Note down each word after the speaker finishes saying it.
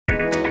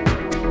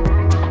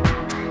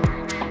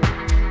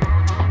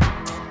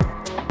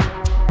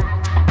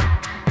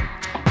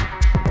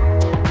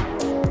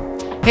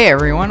Hey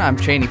everyone, I'm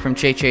Cheney from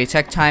JJ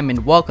Tech Time,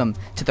 and welcome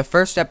to the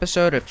first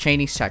episode of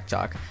Cheney's Tech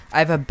Talk. I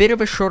have a bit of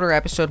a shorter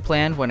episode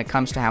planned when it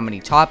comes to how many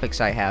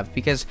topics I have,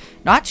 because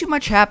not too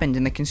much happened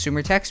in the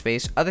consumer tech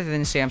space other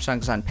than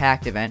Samsung's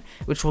Unpacked event,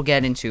 which we'll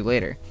get into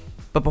later.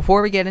 But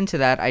before we get into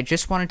that, I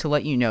just wanted to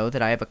let you know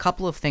that I have a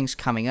couple of things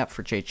coming up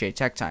for JJ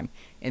Tech Time,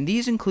 and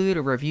these include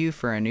a review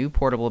for a new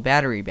portable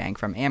battery bank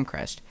from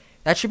Amcrest.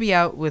 That should be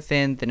out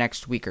within the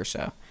next week or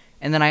so.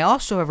 And then I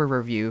also have a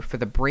review for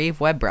the Brave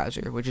web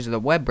browser, which is the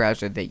web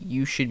browser that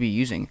you should be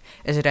using,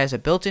 as it has a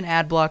built-in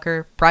ad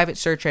blocker, private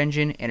search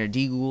engine, and a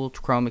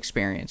de-Googled Chrome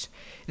experience.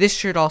 This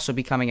should also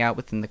be coming out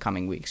within the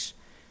coming weeks.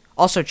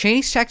 Also,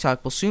 Cheney's Tech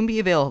Talk will soon be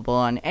available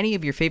on any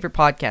of your favorite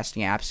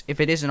podcasting apps if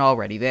it isn't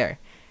already there.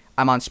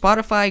 I'm on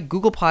Spotify,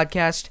 Google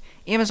Podcast,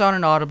 Amazon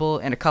and Audible,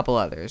 and a couple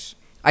others.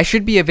 I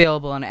should be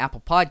available on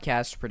Apple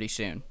Podcasts pretty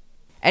soon.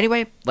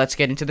 Anyway, let's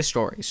get into the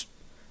stories.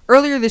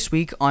 Earlier this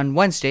week, on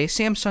Wednesday,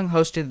 Samsung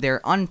hosted their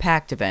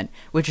Unpacked event,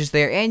 which is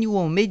their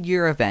annual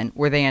mid-year event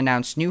where they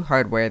announce new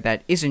hardware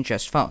that isn't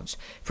just phones.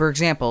 For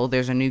example,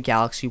 there's a new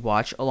Galaxy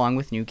Watch along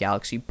with new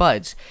Galaxy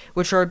Buds,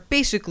 which are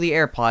basically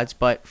AirPods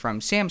but from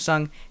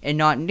Samsung and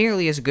not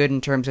nearly as good in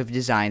terms of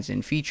designs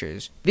and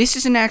features. This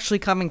isn't actually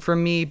coming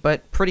from me,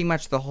 but pretty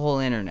much the whole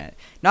internet.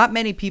 Not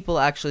many people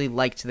actually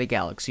liked the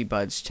Galaxy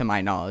Buds, to my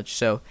knowledge,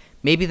 so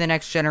maybe the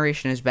next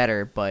generation is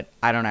better, but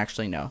I don't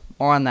actually know.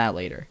 More on that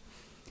later.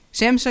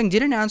 Samsung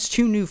did announce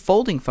two new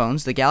folding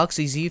phones, the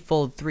Galaxy Z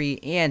Fold 3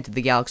 and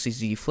the Galaxy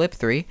Z Flip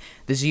 3.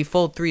 The Z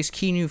Fold 3's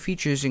key new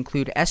features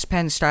include S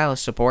Pen stylus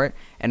support,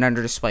 an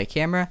under-display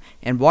camera,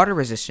 and water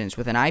resistance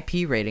with an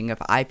IP rating of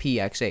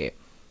IPX8.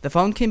 The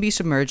phone can be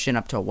submerged in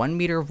up to 1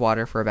 meter of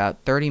water for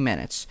about 30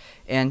 minutes,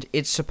 and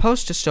it's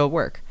supposed to still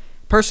work.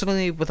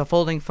 Personally, with a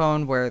folding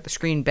phone where the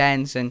screen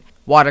bends and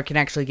water can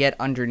actually get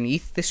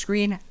underneath the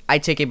screen, I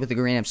take it with a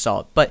grain of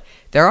salt. But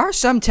there are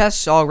some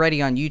tests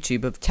already on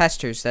YouTube of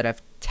testers that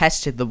have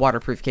tested the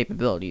waterproof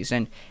capabilities,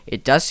 and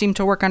it does seem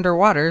to work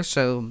underwater,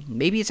 so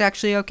maybe it's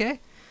actually okay.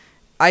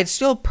 I'd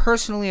still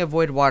personally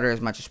avoid water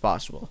as much as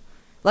possible.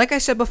 Like I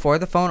said before,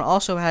 the phone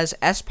also has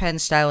S Pen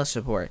stylus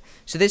support,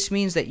 so this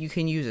means that you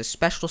can use a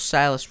special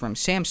stylus from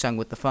Samsung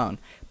with the phone.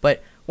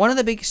 But one of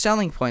the big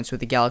selling points with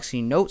the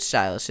Galaxy Note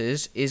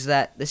styluses is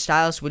that the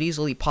stylus would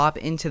easily pop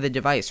into the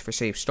device for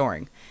safe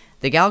storing.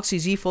 The Galaxy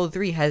Z Fold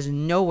 3 has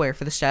nowhere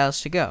for the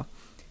stylus to go.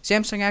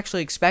 Samsung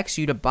actually expects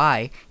you to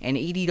buy an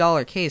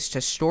 $80 case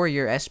to store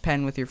your S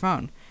Pen with your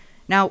phone.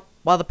 Now,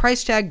 while the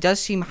price tag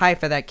does seem high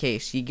for that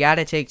case, you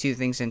gotta take two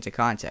things into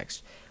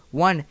context.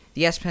 One,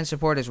 the S Pen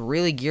support is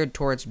really geared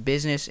towards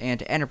business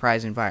and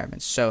enterprise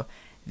environments, so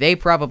they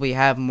probably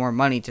have more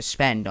money to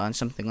spend on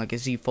something like a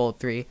Z Fold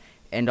 3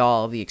 and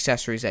all the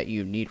accessories that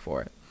you need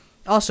for it.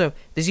 Also,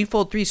 the Z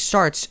Fold 3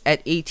 starts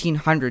at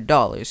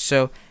 $1,800,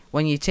 so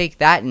when you take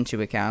that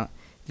into account,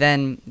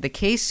 then the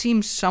case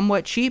seems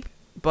somewhat cheap,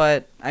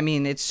 but, I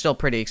mean, it's still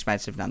pretty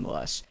expensive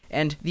nonetheless.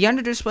 And the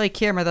under-display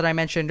camera that I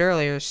mentioned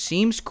earlier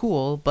seems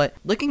cool, but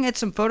looking at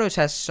some photo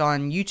tests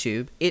on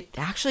YouTube, it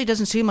actually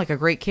doesn't seem like a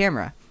great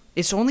camera.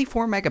 It's only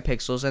 4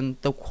 megapixels, and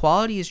the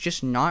quality is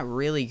just not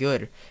really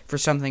good for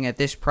something at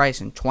this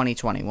price in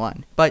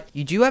 2021. But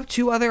you do have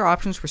two other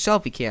options for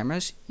selfie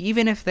cameras,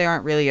 even if they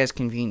aren't really as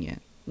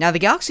convenient. Now, the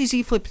Galaxy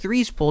Z Flip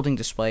 3's folding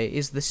display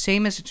is the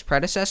same as its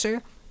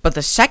predecessor, but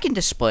the second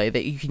display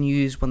that you can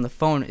use when the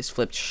phone is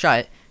flipped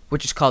shut,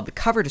 which is called the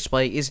cover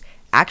display, is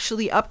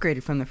actually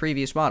upgraded from the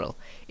previous model.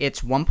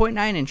 It's 1.9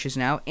 inches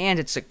now, and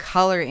it's a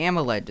color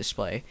AMOLED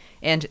display,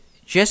 and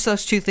just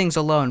those two things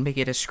alone make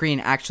it a screen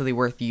actually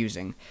worth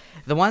using.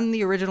 The one in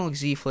the original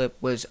Z Flip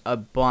was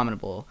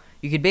abominable.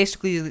 You could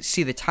basically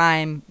see the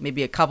time,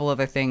 maybe a couple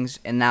other things,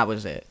 and that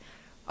was it.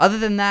 Other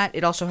than that,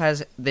 it also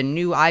has the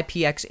new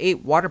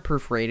IPX8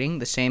 waterproof rating,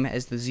 the same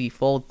as the Z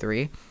Fold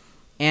 3,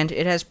 and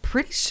it has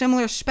pretty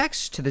similar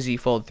specs to the Z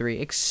Fold 3,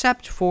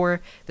 except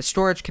for the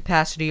storage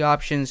capacity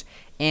options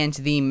and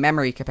the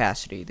memory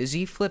capacity. The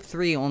Z Flip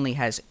 3 only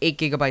has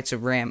 8GB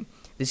of RAM,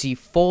 the Z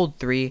Fold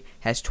 3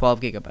 has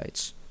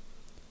 12GB.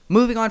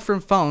 Moving on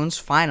from phones,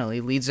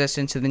 finally, leads us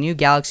into the new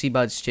Galaxy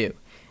Buds 2.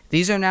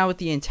 These are now with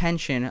the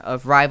intention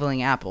of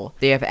rivaling Apple.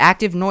 They have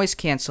active noise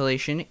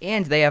cancellation,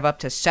 and they have up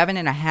to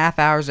 7.5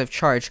 hours of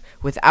charge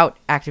without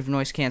active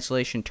noise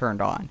cancellation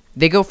turned on.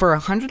 They go for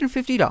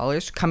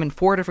 $150, come in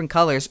 4 different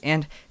colors,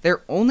 and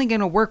they're only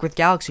going to work with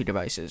Galaxy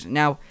devices.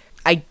 Now,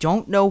 I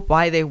don't know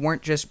why they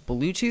weren't just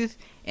Bluetooth,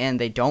 and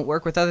they don't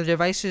work with other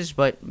devices,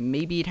 but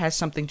maybe it has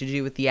something to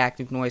do with the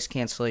active noise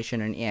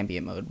cancellation and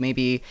ambient mode.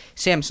 Maybe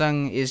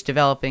Samsung is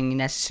developing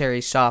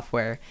necessary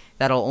software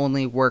that'll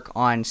only work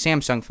on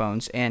Samsung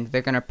phones, and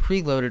they're going to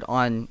preload it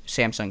on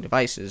Samsung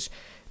devices.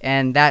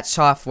 And that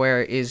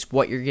software is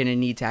what you're going to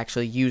need to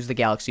actually use the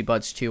Galaxy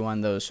Buds 2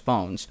 on those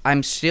phones.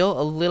 I'm still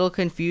a little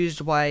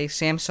confused why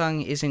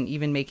Samsung isn't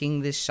even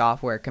making this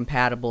software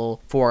compatible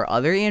for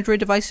other Android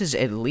devices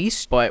at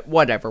least, but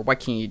whatever, what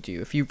can you do?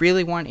 If you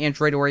really want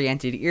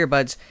Android-oriented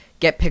earbuds,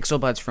 get Pixel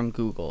Buds from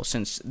Google,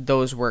 since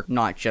those work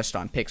not just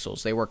on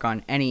Pixels, they work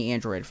on any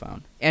Android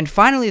phone. And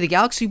finally, the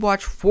Galaxy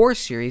Watch 4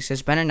 series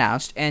has been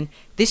announced, and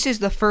this is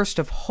the first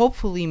of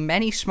hopefully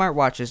many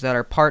smartwatches that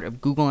are part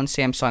of Google and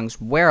Samsung's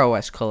Wear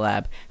OS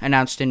collab,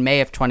 announced in May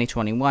of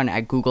 2021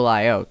 at Google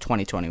I/O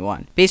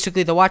 2021.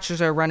 Basically, the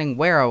watches are running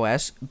Wear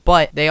OS,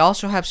 but they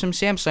also have some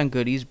Samsung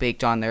goodies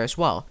baked on there as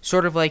well.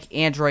 Sort of like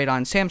Android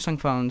on Samsung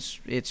phones,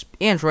 it's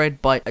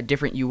Android, but a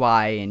different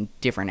UI and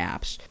different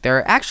apps. There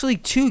are actually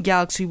two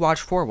Galaxy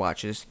Watch 4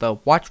 watches, the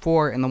Watch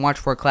 4 and the Watch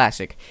 4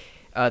 Classic.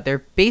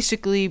 They're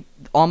basically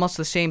almost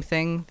the same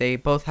thing. They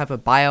both have a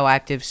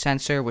bioactive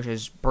sensor, which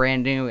is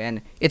brand new,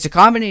 and it's a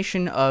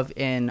combination of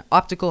an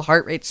optical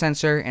heart rate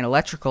sensor, an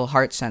electrical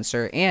heart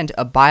sensor, and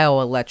a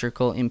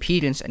bioelectrical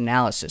impedance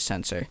analysis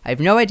sensor. I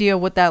have no idea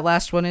what that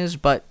last one is,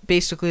 but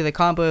basically the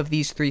combo of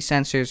these three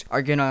sensors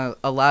are going to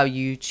allow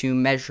you to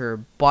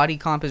measure body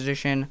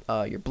composition,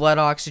 your blood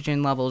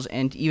oxygen levels,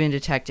 and even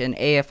detect an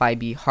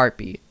AFIB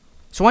heartbeat.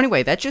 So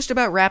anyway, that just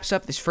about wraps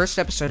up this first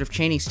episode of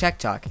Cheney's Tech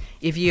Talk.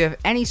 If you have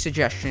any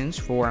suggestions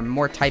for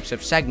more types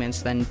of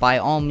segments, then by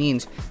all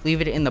means,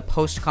 leave it in the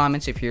post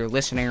comments if you're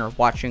listening or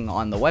watching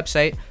on the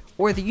website,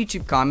 or the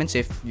YouTube comments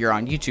if you're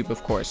on YouTube,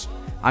 of course.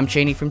 I'm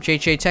Cheney from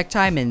JJ Tech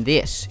Time, and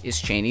this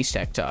is Cheney's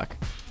Tech Talk.